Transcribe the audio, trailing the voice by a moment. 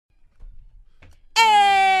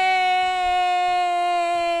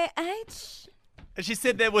She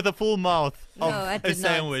said that with a full mouth of I a did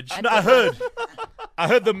sandwich. not. No, I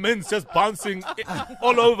heard the mince just bouncing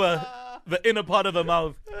all over the inner part of the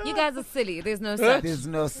mouth. You guys are silly. There's no such. There's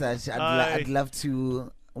no such. I'd love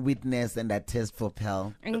to witness and attest for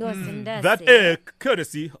Pal. That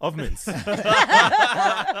courtesy of mince.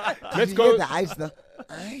 Let's go. The ice, though.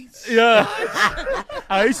 Ice. Yeah.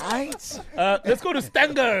 Ice. Ice. Let's go to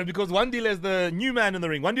Stanger because Wandile is the new man in the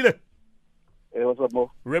ring. Wandile. Hey, what's up, Mo?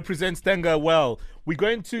 Represents Stanger well. We're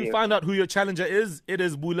going to find out who your challenger is. It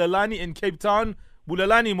is Bulelani in Cape Town.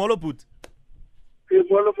 Bulelani Moloput.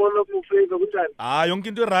 Yonke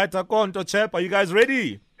into right, akonto chap. Are you guys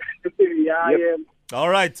ready? Yeah, I am. All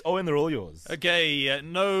right, Owen, they're all yours. Okay,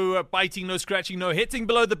 no biting, no scratching, no hitting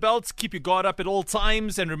below the belt. Keep your guard up at all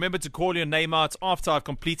times. And remember to call your name out after I've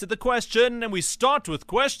completed the question. And we start with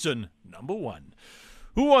question number 1.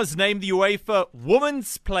 Who was named the UEFA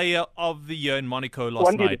Women's Player of the Year in Monaco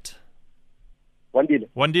last night?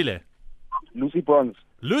 Wandile. Lucy Bronze.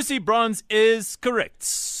 Lucy Bronze is correct.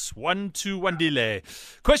 1-2 Wandile.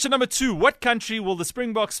 Question number 2. What country will the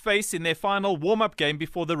Springboks face in their final warm-up game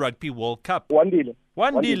before the Rugby World Cup? Wandile.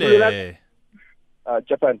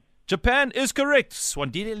 Japan. Japan is correct.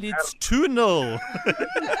 Wandile leads 2-0.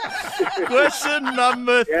 Question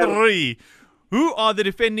number 3. Who are the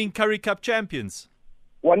defending Currie Cup champions?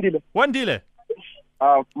 Wandile.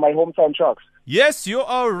 My hometown Sharks. Yes, you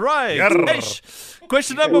are right. Ish.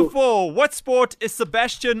 Question number 4. What sport is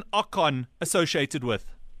Sebastian Ocon associated with?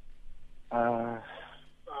 Wandile.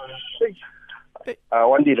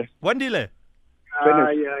 Tennis.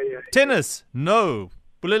 Yeah. Tennis. No.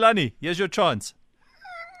 Bulelani, here's your chance.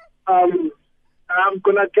 I'm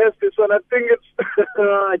gonna guess this one. I think it's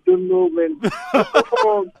I don't know, man.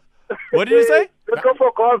 What did you say? Let's go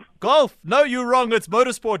for golf. Golf. No, you're wrong. It's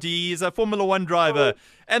motorsport. He's a Formula 1 driver.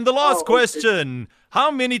 And the last question. How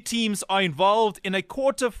many teams are involved in a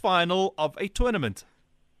quarter-final of a tournament?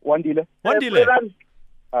 Wandile.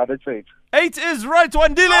 That's 8. 8 is right.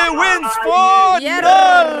 Wandile wins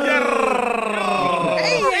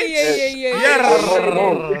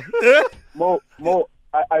 4-0. Mo,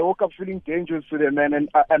 I woke up feeling dangerous today, man, and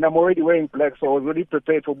I'm already wearing black, so I was really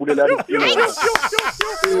prepared for Bulelani.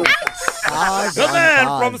 The man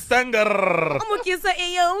from Stanger.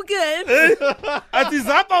 At his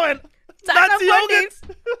upper that's yogurt.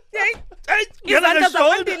 Get on the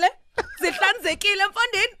shoulder.